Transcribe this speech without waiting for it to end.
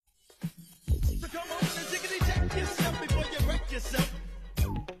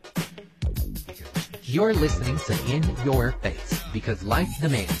You're listening to In Your Face because life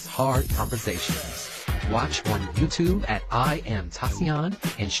demands hard conversations. Watch on YouTube at I Am Tasion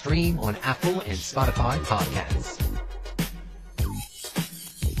and stream on Apple and Spotify podcasts.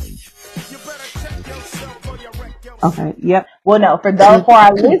 Okay, yep. Well, no, for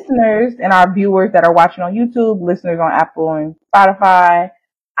our listeners and our viewers that are watching on YouTube, listeners on Apple and Spotify,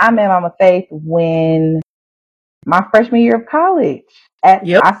 I met Mama Faith when my freshman year of college.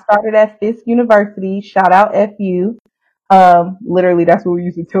 I started at Fisk University. Shout out FU. Literally, that's what we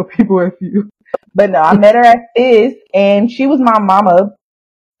used to tell people FU. But no, I met her at Fisk, and she was my mama.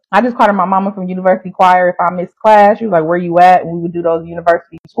 I just called her my mama from University Choir. If I missed class, she was like, "Where you at?" And we would do those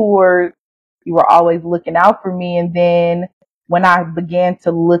university tours. You were always looking out for me. And then when I began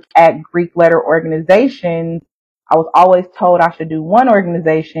to look at Greek letter organizations, I was always told I should do one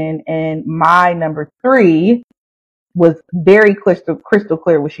organization, and my number 3 was very crystal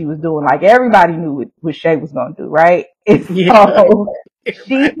clear what she was doing. Like, everybody knew what Shay was going to do, right? And so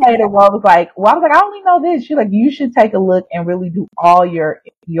she played a role. Was like, well, I was like, I only know this. She's like, you should take a look and really do all your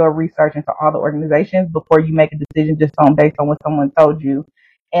research into all the organizations before you make a decision just based on what someone told you.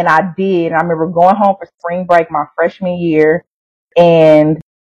 And I did. I remember going home for spring break my freshman year, and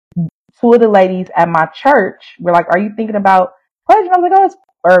 2 of the ladies at my church were like, "Are you thinking about pledging?" I was like, "Oh, it's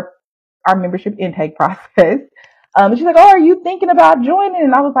or our membership intake process." And she's like, "Oh, are you thinking about joining?"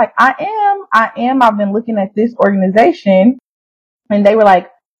 And I was like, I am. I've been looking at this organization. And they were like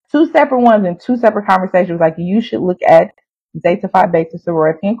 2 separate ones and 2 separate conversations. Like, you should look at Zeta Phi Beta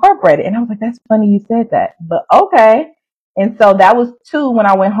Sorority Incorporated. And I was like, that's funny you said that, but okay. And so that was 2 when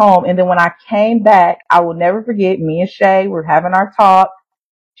I went home. And then when I came back, I will never forget, me and Shay were having our talk.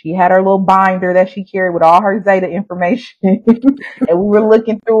 She had her little binder that she carried with all her Zeta information. And we were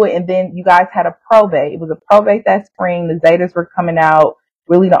looking through it. And then you guys had a probate. It was a probate that spring. The Zetas were coming out,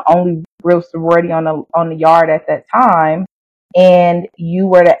 really the only real sorority on the yard at that time. And you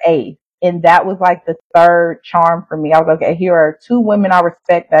were the 8th. And that was like the 3rd charm for me. I was like, okay, here are 2 women I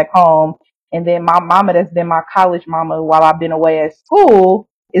respect back home. And then my mama, that's been my college mama while I've been away at school,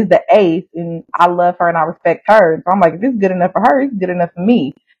 is the 8th. And I love her and I respect her. And so I'm like, if it's good enough for her, it's good enough for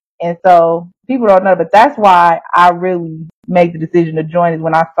me. And so people don't know, but that's why I really made the decision to join, is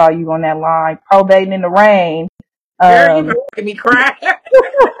when I saw you on that line, probating in the rain. Girl, you made me cry.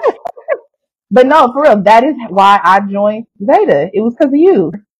 But no, for real, that is why I joined Zeta. It was because of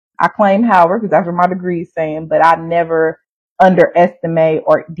you. I claim Howard because that's what my degree is saying, but I never underestimate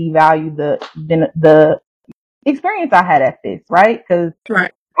or devalue the experience I had at Fisk, right? Because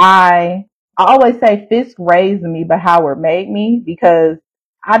I always say Fisk raised me, but Howard made me, because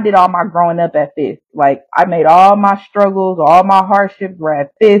I did all my growing up at Fisk. Like, I made all my struggles, all my hardships were at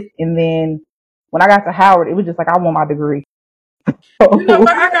Fisk, and then when I got to Howard, it was just like, I want my degree. You know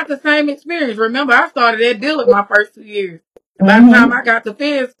what? I got the same experience. Remember, I started at Dillard my first 2 years. And by the time I got to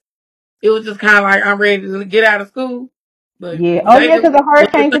Fisk, it was just kind of like, I'm ready to get out of school. But yeah. Oh, yeah, because of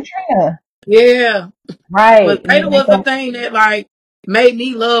Hurricane Katrina. Yeah. Right. But Zeta was the thing that, like, made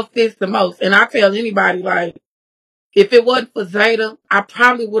me love Fisk the most. And I tell anybody, like, if it wasn't for Zeta, I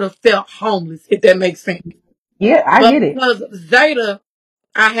probably would have felt homeless, if that makes sense. Yeah, I get it. Because of Zeta,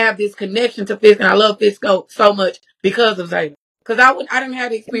 I have this connection to Fisk, and I love Fisk so much because of Zeta. Because I didn't have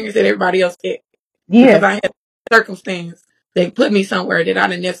the experience that everybody else had. Yeah. Because I had circumstance that put me somewhere that I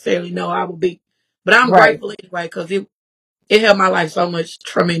didn't necessarily know I would be. But I'm grateful anyway, because it helped my life so much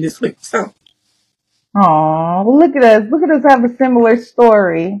tremendously. So. Aw, well, look at us. Look at us have a similar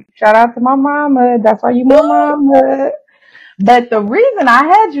story. Shout out to my mama. That's why you my mama. But the reason I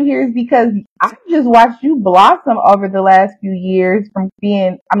had you here is because I just watched you blossom over the last few years from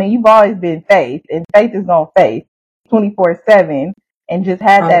being, I mean, you've always been Faith, and Faith is on Faith 24/7, and just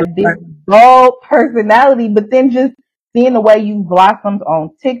had that big, bold personality, but then just seeing the way you blossomed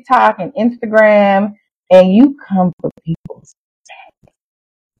on TikTok and Instagram, and you come for people's sake.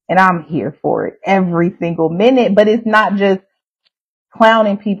 And I'm here for it every single minute, but it's not just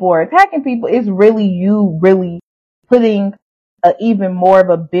clowning people or attacking people. It's really you really putting even more of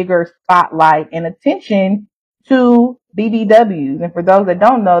a bigger spotlight and attention to BBWs. And for those that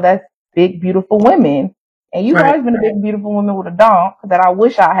don't know, that's big, beautiful women. And you've always been a big, beautiful woman with a donk that I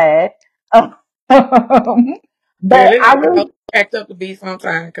wish I had. But I really act up to be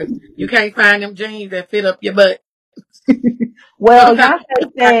sometimes, because you can't find them jeans that fit up your butt. Well, Yasha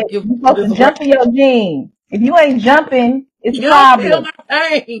said you're supposed to jump in your jeans. If you ain't jumping, it's a problem. Feel my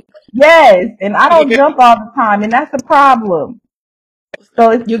pain. Yes, and I don't jump all the time, and that's a problem.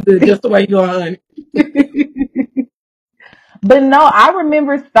 So you're good just the way you are, honey. But no, I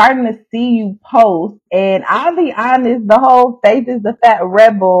remember starting to see you post, and I'll be honest, the whole Faith is the Fat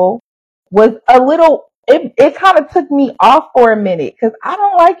Rebel was a little, it kind of took me off for a minute, because I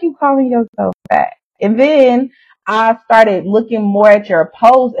don't like you calling yourself fat. And then I started looking more at your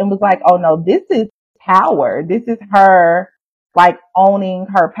post and was like, oh no, this is power. This is her, like, owning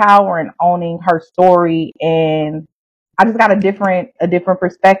her power and owning her story. And I just got a different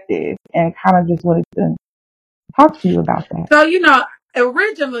perspective, and kind of just wanted to talk to you about that. So,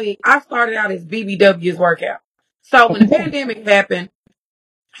 originally I started out as BBW's workout. So when the pandemic happened,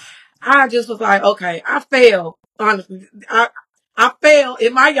 I just was like, okay, I failed. Honestly, I fell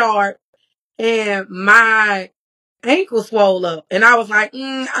in my yard and my ankle swole up, and I was like,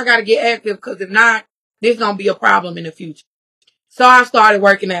 I gotta get active, because if not, this gonna be a problem in the future. So I started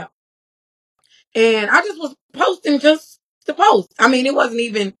working out, and I just was posting just to post. I mean, it wasn't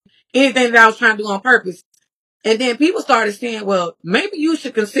even anything that I was trying to do on purpose. And then people started saying, well, maybe you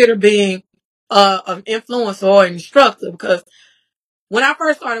should consider being an influencer or an instructor, because when I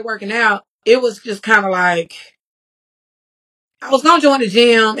first started working out, it was just kind of like, I was going to join the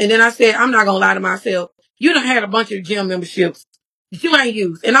gym, and then I said, I'm not going to lie to myself. You done had a bunch of gym memberships that you ain't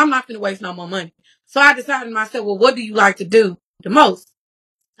used, and I'm not going to waste no more money. So I decided to myself, well, what do you like to do the most?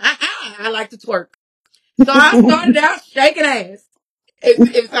 I like to twerk. So I started out shaking ass.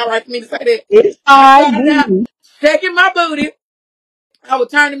 If it's all right for me to say that. It's I fine, started out shaking my booty. I would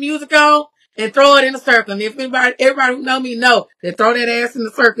turn the music on and throw it in a circle. And if everybody who know me know that throw that ass in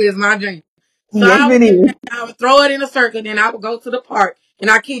the circle is my dream. So yes, it is. I would throw it in a circle, then I would go to the park. And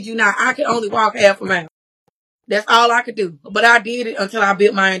I kid you not, I could only walk half a mile. That's all I could do. But I did it until I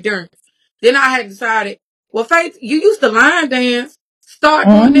built my endurance. Then I had decided, well, Faith, you used to line dance. Start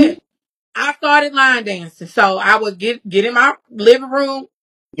doing that. I started line dancing. So I would get in my living room,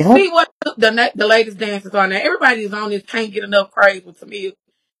 see what the latest dances are. Now, everybody who's on this can't get enough praise with Tamia.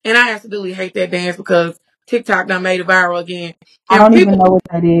 And I absolutely hate that dance because TikTok done made it viral again. And I don't even know what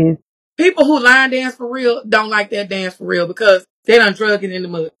that is. People who line dance for real don't like that dance for real because they done drug it in the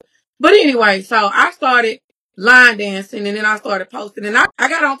mud. But anyway, so I started line dancing, and then I started posting, and I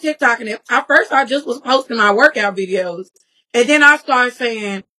got on TikTok, and at first I just was posting my workout videos. And then I started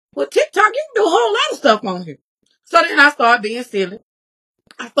saying, well, TikTok, you can do a whole lot of stuff on here. So then I started being silly.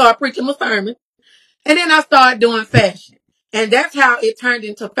 I started preaching my sermon. And then I started doing fashion. And that's how it turned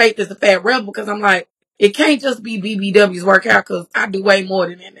into Faith as a Fat Rebel, because I'm like, it can't just be BBW's workout, because I do way more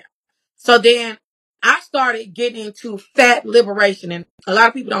than that now. So then I started getting into fat liberation, and a lot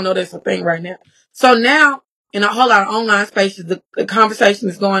of people don't know that's a thing right now. So now, in a whole lot of online spaces, the conversation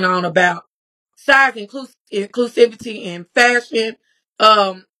is going on about size inclusivity in fashion,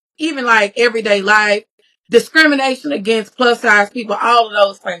 even like everyday life, discrimination against plus size people, all of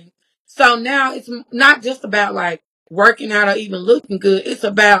those things. So now it's not just about like working out or even looking good. It's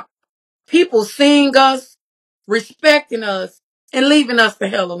about people seeing us, respecting us, and leaving us the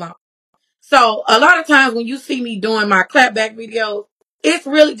hell alone. So a lot of times when you see me doing my clapback videos, it's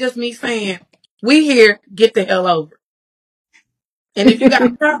really just me saying, we here, get the hell over. And if you got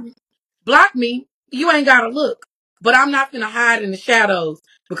a problem, block me. You ain't got to look. But I'm not going to hide in the shadows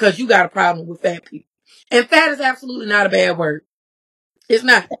because you got a problem with fat people. And fat is absolutely not a bad word. It's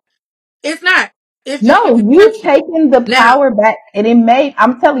not. It's not. It's just No, a you description. taking the power back, and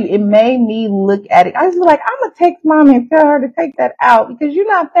I'm telling you, it made me look at it. I was like, I'm going to text mom and tell her to take that out because you're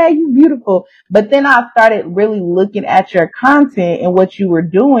not fat, you beautiful. But then I started really looking at your content and what you were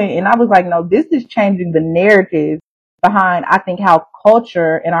doing, and I was like, no, this is changing the narrative behind, I think, how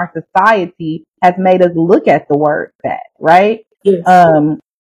culture and our society has made us look at the word fat, right? Yes.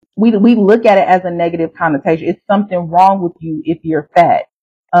 We look at it as a negative connotation. It's something wrong with you if you're fat.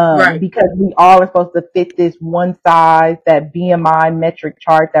 Right. Because we all are supposed to fit this one size, that BMI metric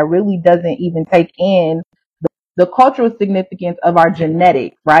chart that really doesn't even take in the cultural significance of our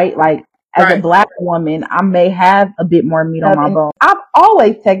genetics, right? Like, as a black woman, I may have a bit more meat on my bone. I've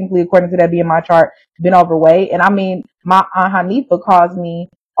always, technically, according to that BMI chart, been overweight. And I mean, my Aunt Hanifa calls me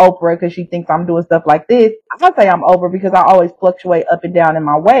Oprah because she thinks I'm doing stuff like this. I say I'm over because I always fluctuate up and down in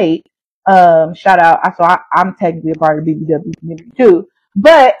my weight. Shout out. So I'm technically a part of the BBW community too.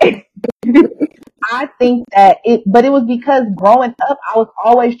 But I think that it was because growing up, I was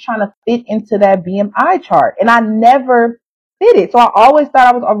always trying to fit into that BMI chart, and I never fit it. So I always thought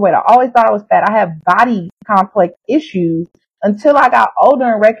I was overweight. I always thought I was fat. I have body complex issues until I got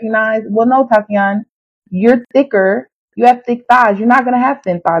older and recognized, well, no, Tasion, you're thicker. You have thick thighs. You're not going to have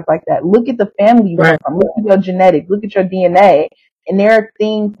thin thighs like that. Look at the family you come from. Look at your genetics. Look at your DNA. And there are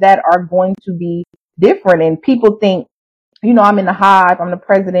things that are going to be different. And people think, I'm in the Hive. I'm the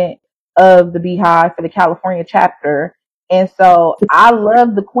president of the Beehive for the California chapter. And so I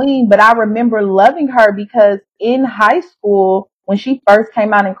love the queen, but I remember loving her because in high school, when she first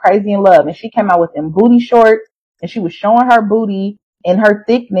came out in Crazy in Love, and she came out with them booty shorts and she was showing her booty and her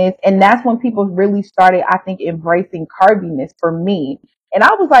thickness. And that's when people really started, I think, embracing curviness for me. And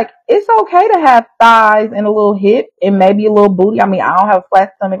I was like, it's okay to have thighs and a little hip and maybe a little booty. I mean, I don't have a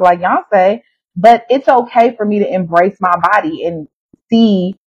flat stomach like Beyonce, but it's okay for me to embrace my body and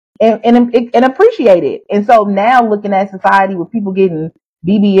see and appreciate it. And so now looking at society with people getting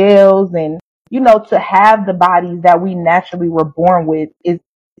BBLs and, to have the bodies that we naturally were born with is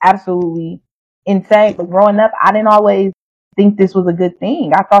absolutely insane. But growing up, I didn't always think this was a good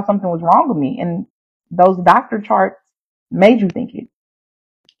thing. I thought something was wrong with me. And those doctor charts made you think it.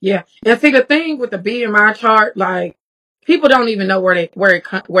 Yeah. And see, the thing with the BMI chart, like, people don't even know where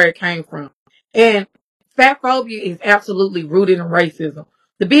it came from. And fat phobia is absolutely rooted in racism.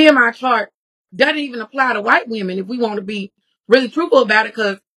 The BMI chart doesn't even apply to white women if we want to be really truthful about it,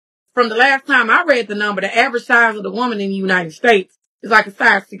 because from the last time I read the number, the average size of the woman in the United States is like a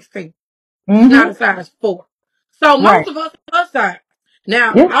size 16. It's not a size 4. So most of us are plus size.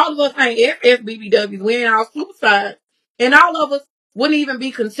 Now, all of us ain't BBWs. We ain't all super size. And all of us wouldn't even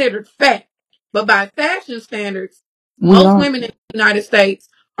be considered fat. But by fashion standards, most women in the United States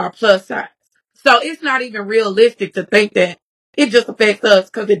are plus size. So it's not even realistic to think that it just affects us,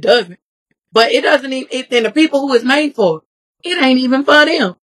 because it doesn't. But it doesn't even, and the people who it's made for, it ain't even for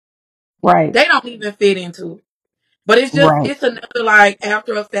them. Right. They don't even fit into it. But it's just, it's another like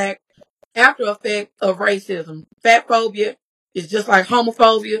after effect of racism. Fat phobia is just like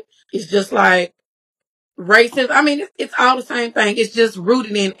homophobia. It's just like racism. I mean, it's all the same thing. It's just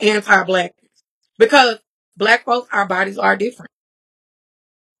rooted in anti-blackness. Because black folks, our bodies are different.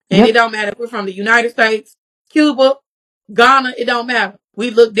 And it don't matter if we're from the United States, Cuba, Ghana, it don't matter. We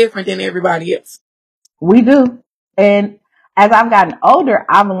look different than everybody else. We do. And as I've gotten older,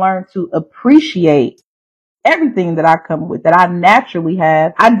 I've learned to appreciate everything that I come with, that I naturally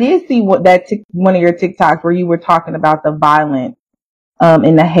have. I did see one of your TikToks where you were talking about the violence,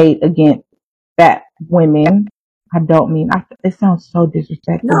 and the hate against fat women. I don't mean, it sounds so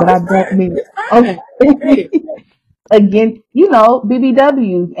disrespectful, but I don't mean it. Against,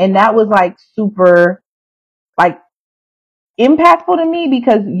 BBWs. And that was like super, like, impactful to me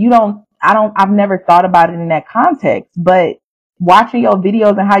because I've never thought about it in that context, but watching your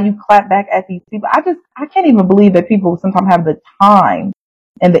videos and how you clap back at these people, I can't even believe that people sometimes have the time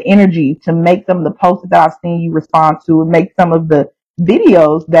and the energy to make some of the posts that I've seen you respond to and make some of the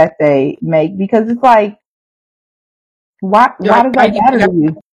videos that they make, because it's like, why does that matter to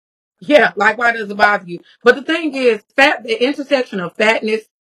you? Yeah, like, why does it bother you? But the thing is, the intersection of fatness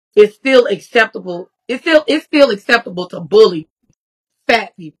is still acceptable. It's still acceptable to bully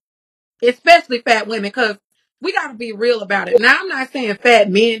fat people, especially fat women, because we got to be real about it. Now, I'm not saying fat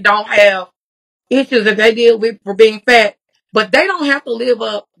men don't have issues that they deal with for being fat, but they don't have to live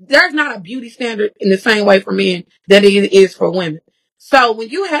up. There's not a beauty standard in the same way for men that it is for women. So when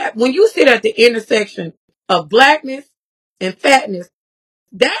you sit at the intersection of blackness and fatness,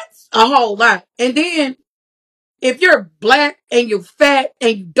 that's a whole lot. And then if you're black and you're fat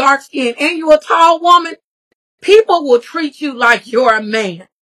and you dark skinned and you're a tall woman, people will treat you like you're a man.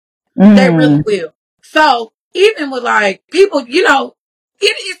 They really will. So even with like people, it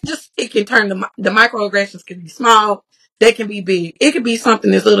can turn the microaggressions can be small. They can be big. It could be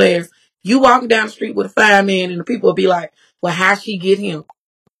something as little as you walking down the street with a fine man and the people will be like, well, how'd she get him?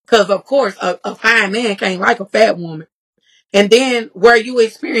 Because of course a fine man can't like a fat woman. And then where you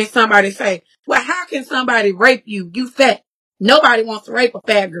experience somebody say, well, how can somebody rape you? You fat. Nobody wants to rape a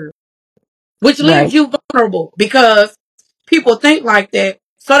fat girl, which leaves you vulnerable because people think like that.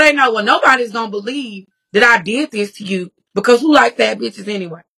 So they know, well, nobody's going to believe that I did this to you because who like fat bitches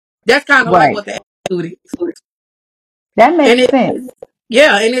anyway? That's kind of like what the attitude is. That makes sense.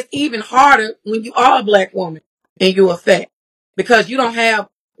 Yeah. And it's even harder when you are a black woman and you're fat because you don't have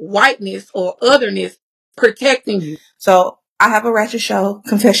whiteness or otherness protecting you. So I have a ratchet show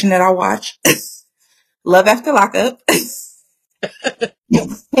confession that I watch. Love After Lockup.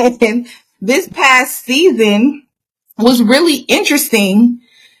 And this past season was really interesting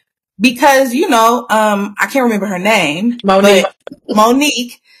because, I can't remember her name. Monique.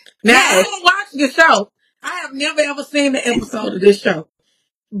 Now, Yes. I don't watch the show. I have never ever seen the episode of this show.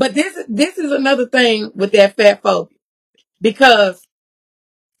 But this is another thing with that fat phobia. Because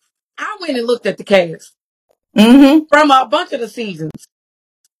I went and looked at the cast. From a bunch of the seasons.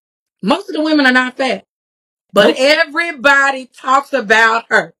 Most of the women are not fat. But everybody talks about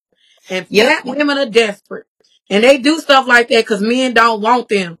her. And fat women are desperate. And they do stuff like that because men don't want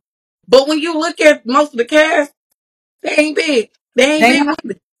them. But when you look at most of the cast, They ain't big. They ain't big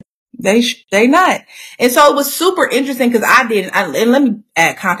women. They not. And so it was super interesting because and let me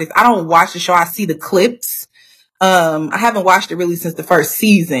add context. I don't watch the show. I see the clips. I haven't watched it really since the first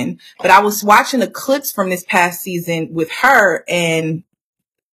season, but I was watching the clips from this past season with her and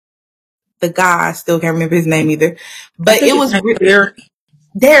the guy. I still can't remember his name either, but it was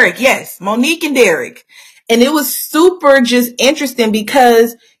Derek. Yes. Monique and Derek. And it was super just interesting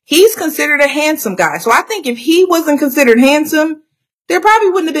because he's considered a handsome guy. So I think if he wasn't considered handsome, there probably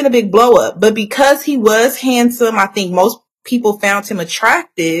wouldn't have been a big blow up. But because he was handsome, I think most people found him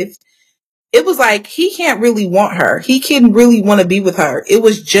attractive. It was like, he can't really want her. He couldn't really want to be with her. It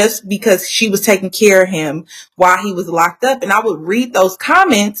was just because she was taking care of him while he was locked up. And I would read those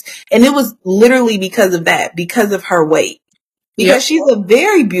comments, and it was literally because of that, because of her weight, because she's a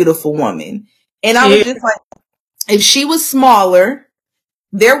very beautiful woman. And I was just like, if she was smaller,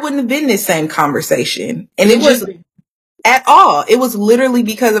 there wouldn't have been this same conversation. And it just at all. It was literally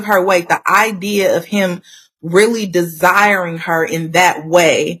because of her weight. The idea of him really desiring her in that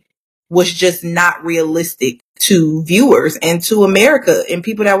way was just not realistic to viewers and to America and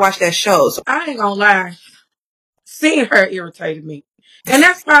people that watch that show. So I ain't gonna lie. Seeing her irritated me. And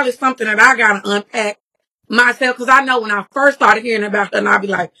that's probably something that I gotta unpack myself, because I know when I first started hearing about her, and I'd be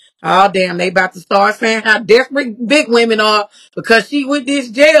like, oh damn, they about to start saying how desperate big women are because she with this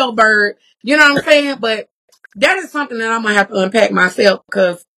jailbird. You know what I'm saying? But that is something that I'm gonna have to unpack myself,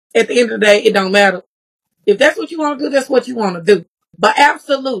 because at the end of the day, it don't matter. If that's what you want to do, that's what you want to do. But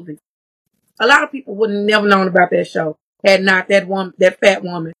absolutely, a lot of people would have never known about that show had not that fat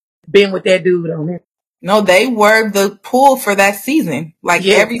woman been with that dude on it. No, they were the pull for that season. Like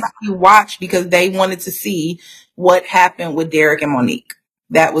everybody watched because they wanted to see what happened with Derek and Monique.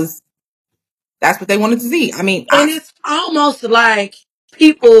 That's what they wanted to see. I mean, and it's almost like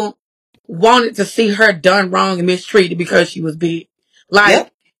people wanted to see her done wrong and mistreated because she was big.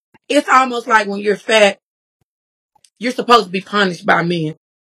 Like, it's almost like when you're fat, you're supposed to be punished by men.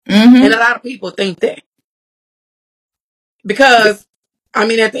 Mm-hmm. And a lot of people think that. Because, I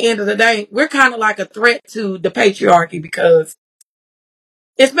mean, at the end of the day, we're kind of like a threat to the patriarchy, because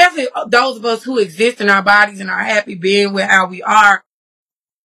especially those of us who exist in our bodies and are happy being with how we are,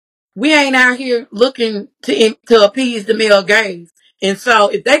 we ain't out here looking to appease the male gaze. And so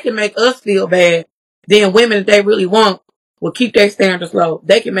if they can make us feel bad, then women that they really want will keep their standards low.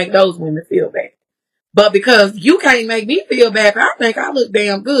 They can make those women feel bad. But because you can't make me feel bad, I think I look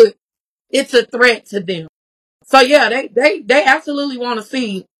damn good, it's a threat to them. So yeah, they absolutely want to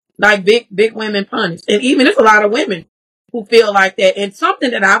see like big women punished. And even there's a lot of women who feel like that. And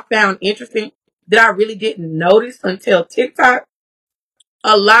something that I found interesting that I really didn't notice until TikTok,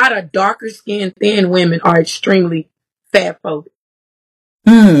 a lot of darker skinned thin women are extremely fat phobic.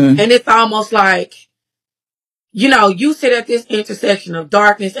 And it's almost like, you know, you sit at this intersection of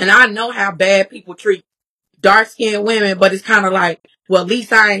darkness, and I know how bad people treat dark skinned women, but it's kind of like, well, at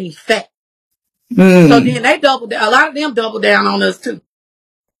least I ain't fat. So then a lot of them double down on us too.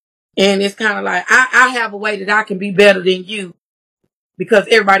 And it's kind of like, I have a way that I can be better than you because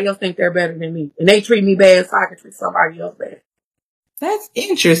everybody else think they're better than me. And they treat me bad, so I can treat somebody else bad. That's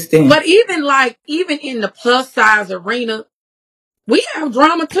interesting. But even in the plus size arena, we have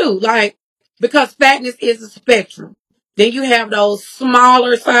drama too. Like, because fatness is a spectrum. Then you have those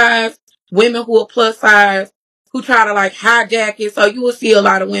smaller size women who are plus size who try to like hijack it. So you will see a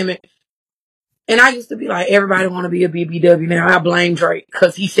lot of women. And I used to be like, everybody want to be a BBW now. I blame Drake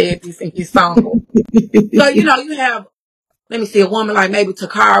because he said this in his song. So, you know, you have, let me see, a woman like maybe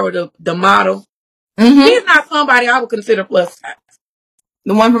Takara, the model. Mm-hmm. She's not somebody I would consider plus size.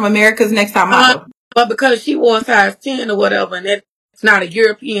 The one from America's Next Top Model. But because she wore size 10 or whatever, and it's not a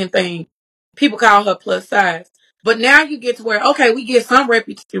European thing, people call her plus size. But now you get to where, okay, we get some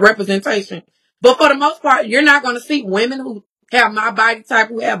representation. But for the most part, you're not going to see women who have my body type,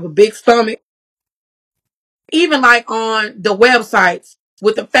 who have a big stomach. Even like on the websites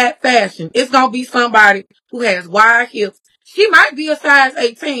with the fat fashion, it's going to be somebody who has wide hips. She might be a size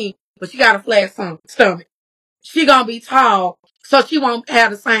 18, but she got a flat stomach. She going to be tall, so she won't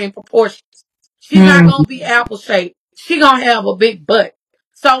have the same proportions. She's not going to be apple shaped. She going to have a big butt.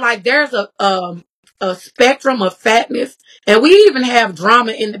 So like there's a spectrum of fatness, and we even have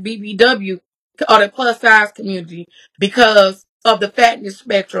drama in the BBW or the plus size community because of the fatness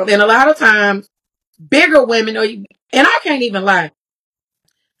spectrum. And a lot of times, bigger women, and I can't even lie,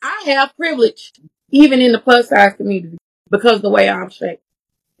 I have privilege even in the plus size community because of the way I'm shaped.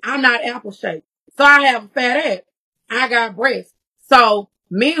 I'm not apple shaped, so I have a fat ass. I got breasts. So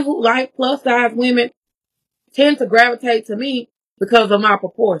men who like plus size women tend to gravitate to me because of my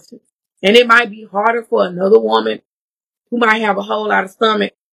proportions. And it might be harder for another woman who might have a whole lot of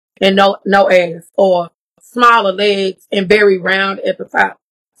stomach and no ass, or smaller legs and very round at the top.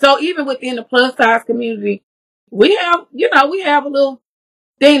 So even within the plus size community, we have a little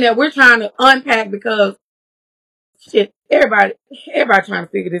thing that we're trying to unpack, because shit, everybody trying to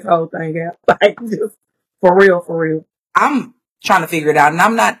figure this whole thing out. Like, just for real. I'm trying to figure it out, and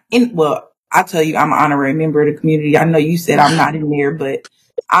I'm not in. Well, I'll tell you, I'm an honorary member of the community. I know you said I'm not in there, but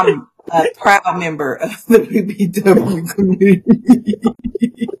I'm a proud member of the BBW community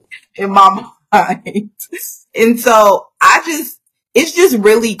in my mind. And so it's just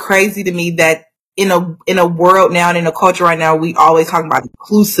really crazy to me that in a world now and in a culture right now, we always talk about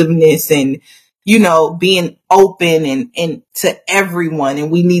inclusiveness and, being open and to everyone. And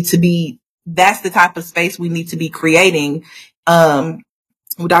we need to be, that's the type of space we need to be creating.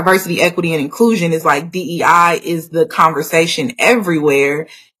 Diversity, equity, and inclusion is like DEI is the conversation everywhere.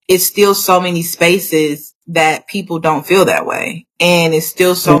 It's still so many spaces that people don't feel that way. And it's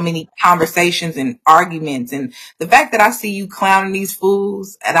still so many conversations and arguments. And the fact that I see you clowning these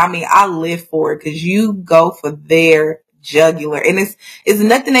fools, and I mean, I live for it, because you go for their jugular. And it's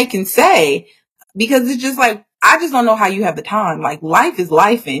nothing they can say, because it's just like, I just don't know how you have the time. Like, life is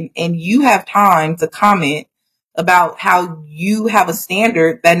life, and you have time to comment about how you have a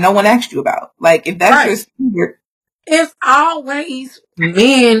standard that no one asked you about. Like, if that's your standard. It's always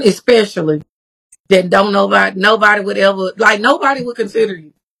men, especially, that don't know about, nobody would ever, like, nobody would consider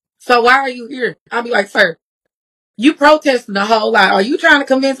you. So why are you here? I'll be like, sir, you protesting a whole lot. Are you trying to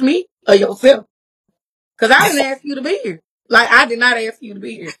convince me or yourself? Because I didn't ask you to be here. Like, I did not ask you to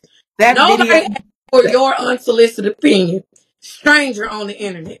be here. Nobody asked for your unsolicited opinion. Stranger on the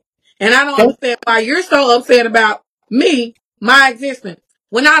internet. And I don't understand why you're so upset about me, my existence,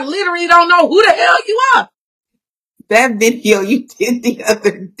 when I literally don't know who the hell you are. That video you did the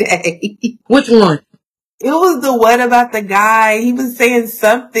other day. Which one? It was the one about the guy. He was saying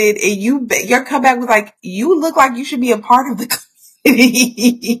something, and your comeback was like, you look like you should be a part of the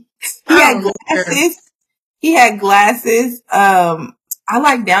community. He had glasses. I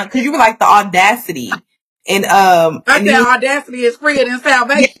like down, because you were like the Audacity. And I said Audacity is freer than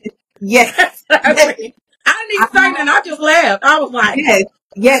salvation. Yes. I didn't even say that. I just laughed. I was like,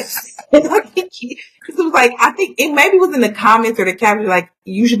 yes. It was like, I think it maybe was in the comments or the caption, like,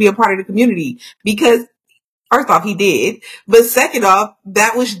 you should be a part of the community, because first off, he did. But second off,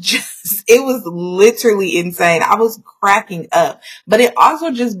 that was it was literally insane. I was cracking up. But it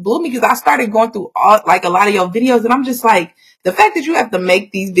also just blew me, because I started going through a lot of your videos, and I'm just like, the fact that you have to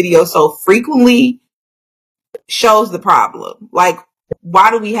make these videos so frequently shows the problem. Like,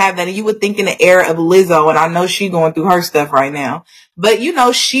 why do we have that? And you would think in the era of Lizzo, and I know she going through her stuff right now, but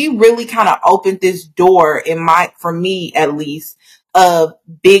she really kind of opened this door for me at least, of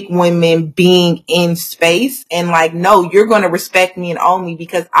big women being in space and like, no, you're going to respect me and own me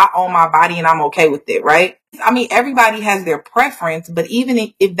because I own my body and I'm okay with it. Right. I mean, everybody has their preference, but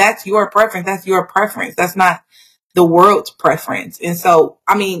even if that's your preference, that's your preference. That's not the world's preference. And so,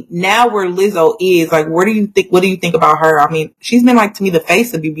 I mean, now where Lizzo is, like, what do you think about her? I mean, she's been like, to me, the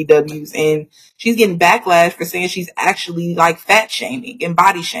face of BBWs, and she's getting backlash for saying she's actually like fat shaming and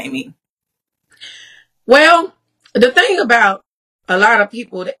body shaming. Well, the thing about a lot of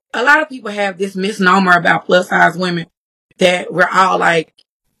people have this misnomer about plus size women, that we're all like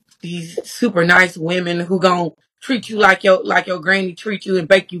these super nice women who gonna treat you like your granny treat you and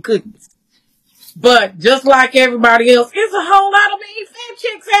bake you cookies. But just like everybody else, there's a whole lot of mean fat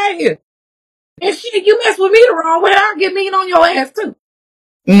chicks out here. And shit, you mess with me the wrong way, I'll get mean on your ass too.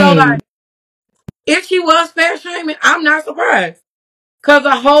 So like, if she was fat shaming, I'm not surprised. Cause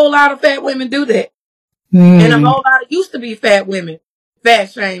a whole lot of fat women do that. And a whole lot of used to be fat women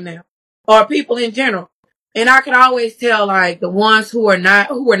fat shame now. Or people in general. And I can always tell, like, the ones who are not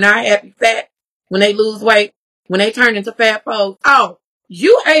happy fat when they lose weight, when they turn into fat folks, oh,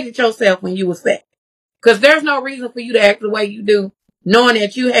 you hated yourself when you was fat. Because there's no reason for you to act the way you do, knowing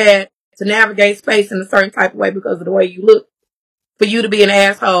that you had to navigate space in a certain type of way because of the way you look, for you to be an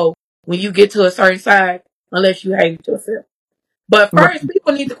asshole when you get to a certain size, unless you hated yourself. But first,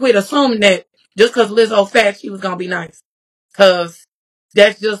 people need to quit assuming that just because Lizzo fat, she was going to be nice. Because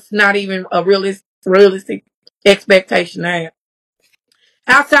that's just not even a realistic expectation to have.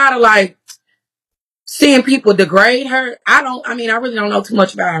 Outside of like seeing people degrade her, I really don't know too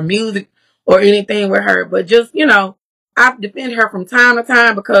much about her music or anything with her, but just, I defend her from time to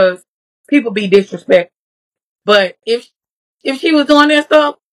time because people be disrespectful. But if she was doing that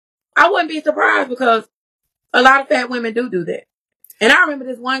stuff, I wouldn't be surprised, because a lot of fat women do that. And I remember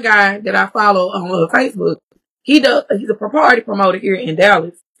this one guy that I follow on Facebook. He's a party promoter here in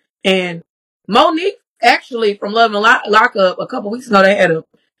Dallas. And Monique actually from Love and Lockup a couple weeks ago, they had a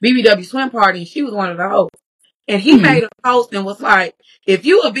BBW swim party, and she was one of the hosts. And he made a post and was like, if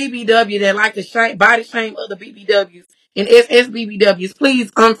you a BBW that like to body shame other BBWs and SSBBWs,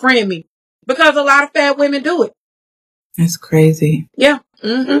 please unfriend me. Because a lot of fat women do it. It's crazy. Yeah.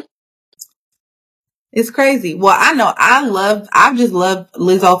 Mm-hmm. It's crazy. Well, I know I just love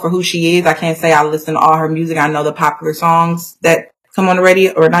Lizzo for who she is. I can't say I listen to all her music. I know the popular songs that come on the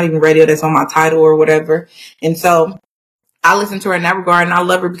radio, or not even radio, that's on my title or whatever. And so I listen to her in that regard, and I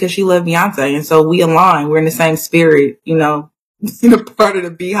love her because she loved Beyonce. And so we align. We're in the same spirit, you know. Being a part of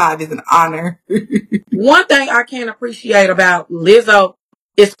the Beehive is an honor. One thing I can't appreciate about Lizzo,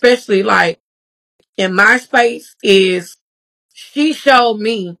 especially like in my space, is she showed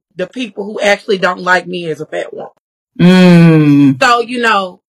me the people who actually don't like me as a fat woman. So, you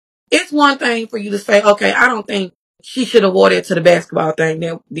know, it's one thing for you to say, okay, I don't think she should have wore that to the basketball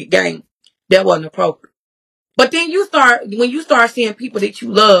the game. That wasn't appropriate. But then when you start seeing people that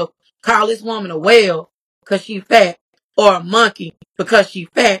you love call this woman a whale because she's fat, or a monkey because she's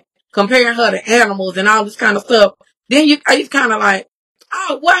fat, comparing her to animals and all this kind of stuff, then it's kind of like,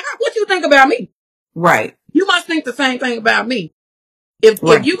 oh, what you think about me? Right. You must think the same thing about me. If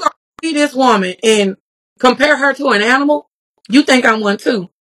you gonna see this woman and compare her to an animal, you think I'm one too.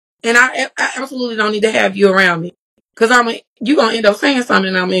 And I absolutely don't need to have you around me. Cause you gonna end up saying something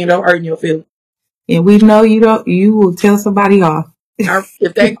and I'm gonna end up hurting your feelings. And we know you will tell somebody off.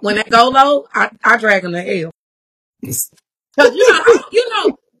 When they go low, I drag them to hell. Cause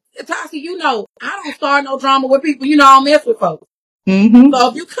Tasi, I don't start no drama with people. I don't mess with folks. Mm-hmm. So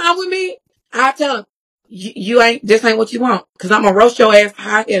if you come with me, I tell them, this ain't what you want. Cause I'm gonna roast your ass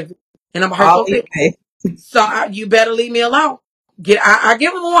high heavy. And I'm gonna hurt your feelings. So you better leave me alone. I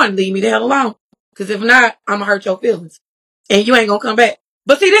give them one, leave me the hell alone. Cause if not, I'm gonna hurt your feelings. And you ain't gonna come back.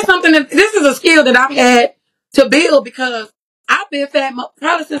 But see, this is a skill that I've had to build because I've been fat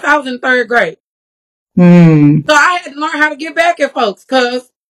probably since I was in 3rd grade. So I had to learn how to get back at folks because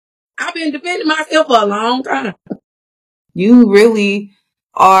I've been defending myself for a long time. You really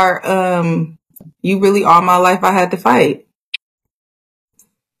are all my life I had to fight.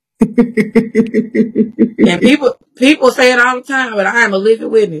 And people say it all the time, but I am a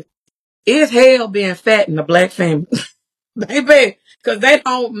living witness. It's hell being fat in the black family. Baby, because they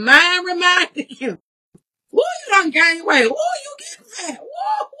don't mind reminding you. Woo, you done gained weight. Woo, you getting fat. Woo.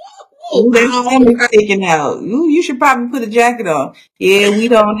 That stomach sticking out. You should probably put a jacket on. Yeah, we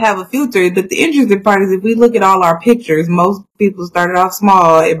don't have a filter. But the interesting part is if we look at all our pictures, most people started off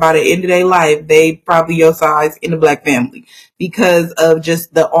small, and by the end of their life, they probably your size in the black family because of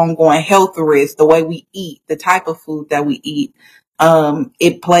just the ongoing health risk, the way we eat, the type of food that we eat.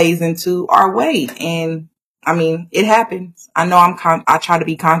 It plays into our weight. And I mean, it happens. I know I try to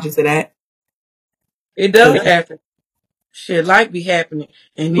be conscious of that. It does happen. Shit like be happening.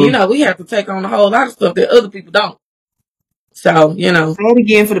 And we have to take on a whole lot of stuff that other people don't. So, Say it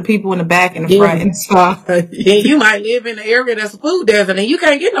again for the people in the back and the front and the side. And you might live in an area that's a food desert and you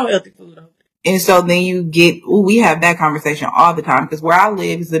can't get no healthy food over there. And so then you get, we have that conversation all the time because where I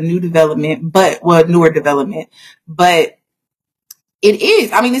live is a newer development, but it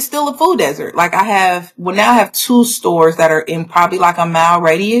is. I mean, it's still a food desert. Like now I have 2 stores that are in probably like a mile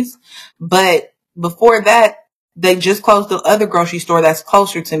radius. But before that, they just closed the other grocery store that's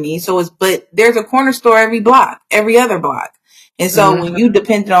closer to me. But there's a corner store every other block. And so when you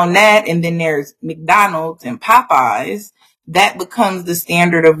depend on that, and then there's McDonald's and Popeyes, that becomes the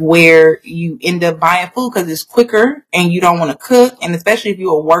standard of where you end up buying food because it's quicker and you don't want to cook. And especially if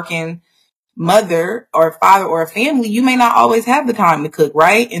you're a working mother or father or a family, you may not always have the time to cook,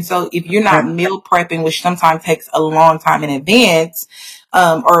 right? And so if you're not meal prepping, which sometimes takes a long time in advance,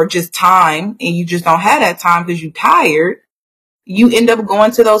 or just time, and you just don't have that time because you're tired, you end up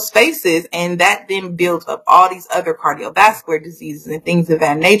going to those spaces, and that then builds up all these other cardiovascular diseases and things of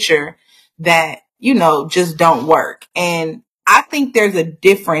that nature that, just don't work. And I think there's a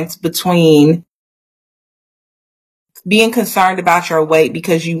difference between being concerned about your weight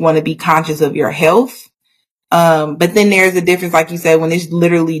because you want to be conscious of your health. But then there's a difference, like you said, when it's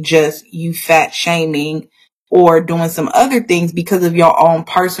literally just you fat shaming or doing some other things because of your own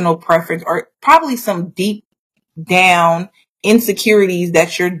personal preference or probably some deep down insecurities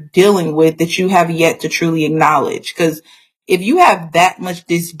that you're dealing with that you have yet to truly acknowledge. Because if you have that much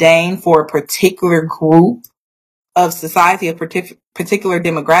disdain for a particular group of society, a particular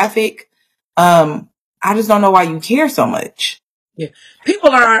demographic, I just don't know why you care so much. Yeah. People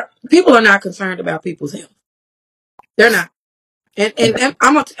are not concerned about people's health. They're not. And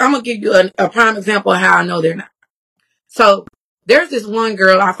I'm gonna give you a prime example of how I know they're not. So There's this one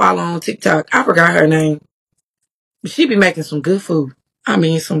girl I follow on TikTok. I forgot her name. But she be making some good food. I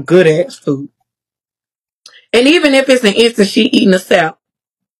mean, some good ass food. And even if it's an instant she eating a salad,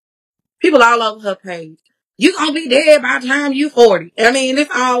 people all over her page. You gonna be dead by the time you 40. I mean,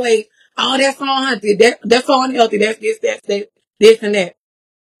 it's always, oh, that's so unhealthy. That's so unhealthy. That's this and that.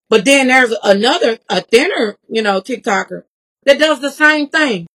 But then there's a thinner, TikToker that does the same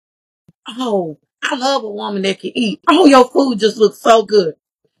thing. Oh, I love a woman that can eat. Oh, your food just looks so good.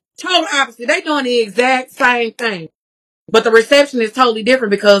 Total opposite. They doing the exact same thing. But the reception is totally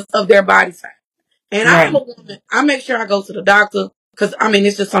different because of their body type. And right. I'm a woman. I make sure I go to the doctor because, I mean,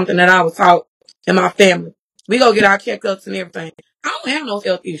 it's just something that I was taught in my family. We go get our checkups and everything. I don't have no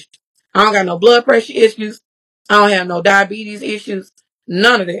health issues. I don't got no blood pressure issues. I don't have no diabetes issues.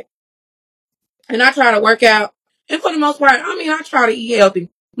 None of that. And I try to work out. And for the most part, I mean, I try to eat healthy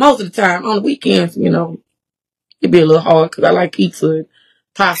most of the time. On the weekends, it'd be a little hard because I like pizza and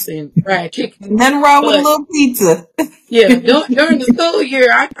pasta and fried chicken. Nothing wrong with a little pizza. Yeah, during the school year,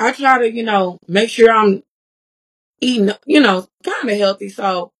 I try to, make sure I'm eating, kind of healthy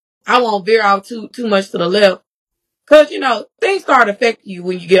so I won't veer out too much to the left. Because, things start affecting you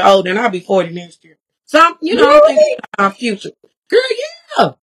when you get older, and I'll be 40 next year. So, I'm thinking about my future. Girl, yeah.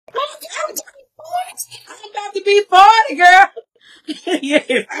 I'm about to be 40, girl.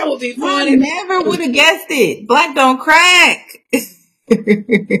 Yes, I will be 40. I never would have guessed it. Black don't crack.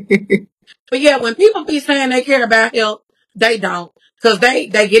 But yeah, when people be saying they care about health, they don't. Because they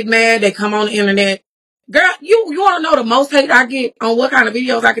get mad, they come on the internet. Girl, you want to know the most hate I get on what kind of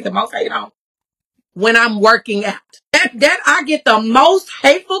videos I get the most hate on? When I'm working out. That I get the most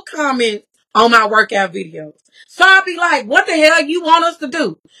hateful comments on my workout videos. So I'll be like, what the hell you want us to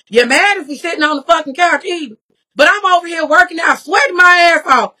do? You're mad if you're sitting on the fucking couch eating. But I'm over here working out, sweating my ass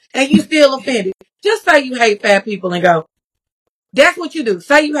off, and you still offended. Just say you hate fat people and go. That's what you do.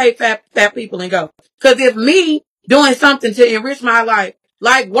 Say you hate fat people and go. Because if me doing something to enrich my life,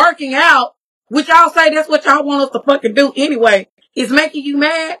 like working out, which y'all say that's what y'all want us to fucking do anyway, is making you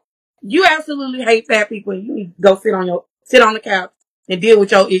mad, you absolutely hate fat people and you need to go sit on the couch and deal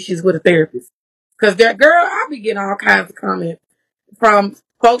with your issues with a therapist. Because that girl, I be getting all kinds of comments from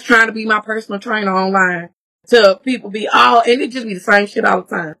folks trying to be my personal trainer online to people and it just be the same shit all the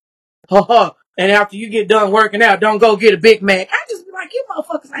time. Ha ha. And after you get done working out, don't go get a Big Mac. I just be like, you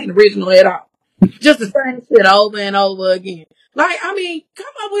motherfuckers ain't original at all. Just the same shit over and over again. Like, I mean,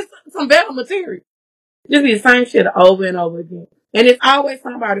 come up with some better material. Just be the same shit over and over again. And it's always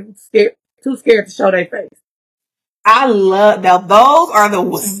somebody who's too scared to show their face. I love, now those are the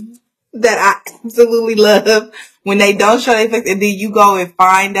ones that I absolutely love when they don't show their face and then you go and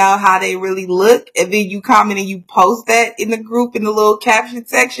find out how they really look and then you comment and you post that in the group in the little caption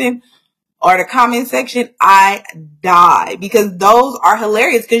section or the comment section. I die because those are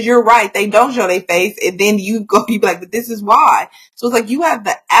hilarious because you're right. They don't show their face and then you be like, but this is why. So it's like you have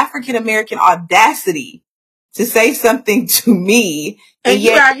the African American audacity to say something to me. And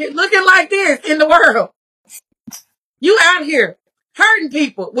you out here looking like this in the world. You out here hurting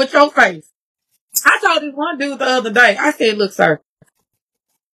people with your face. I told this one dude the other day, I said, look, sir.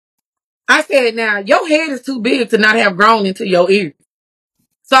 I said, now, your head is too big to not have grown into your ears.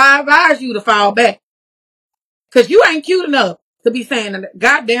 So I advise you to fall back. Because you ain't cute enough to be saying a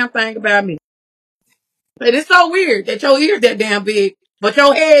goddamn thing about me. But it's so weird that your ears that damn big, but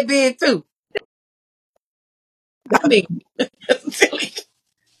your head big too. I mean, that's silly.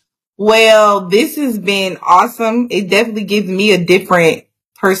 Well, this has been awesome. It definitely gives me a different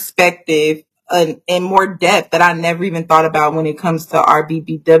perspective and more depth that I never even thought about when it comes to our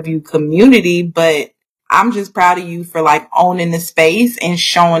BBW community. But I'm just proud of you for like owning the space and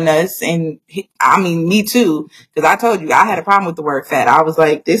showing us. And I mean, me too, because I told you I had a problem with the word fat. I was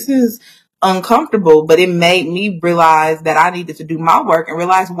like, this is uncomfortable, but it made me realize that I needed to do my work and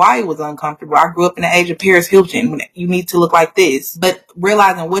realize why it was uncomfortable. I grew up in the age of Paris Hilton. You need to look like this, but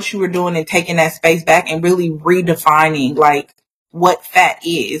realizing what you were doing and taking that space back and really redefining like what fat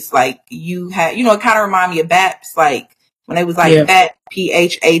is. Like you had, it kind of reminded me of BAPS, like when it was like fat,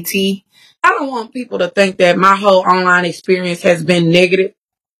 PHAT. I don't want people to think that my whole online experience has been negative.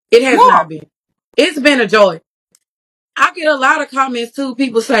 It has not been. It's been a joy. I get a lot of comments too.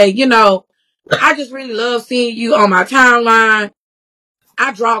 People say, I just really love seeing you on my timeline.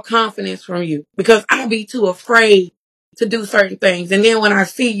 I draw confidence from you because I be too afraid to do certain things. And then when I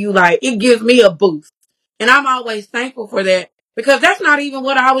see you, like, it gives me a boost. And I'm always thankful for that because that's not even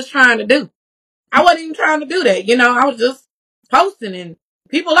what I was trying to do. I wasn't even trying to do that. I was just posting and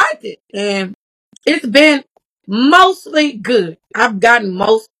people liked it. And it's been mostly good. I've gotten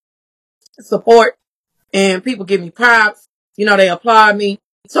most support and people give me props. they applaud me.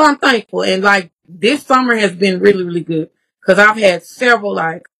 So I'm thankful. And like this summer has been really, really good because I've had several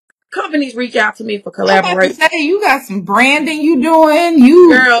like companies reach out to me for collaboration. I'm about to say, you got some branding you doing.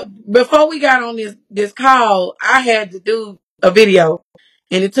 Girl, before we got on this call, I had to do a video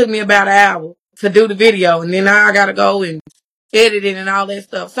and it took me about an hour to do the video. And then now I got to go and edit it and all that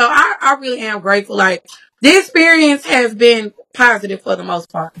stuff. So I really am grateful. Like the experience has been positive for the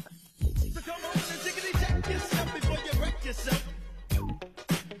most part.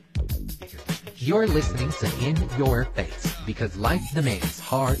 You're listening to In Your Face because life demands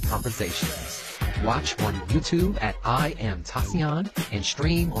hard conversations. Watch on YouTube at I Am Tasion and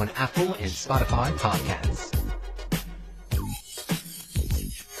stream on Apple and Spotify podcasts.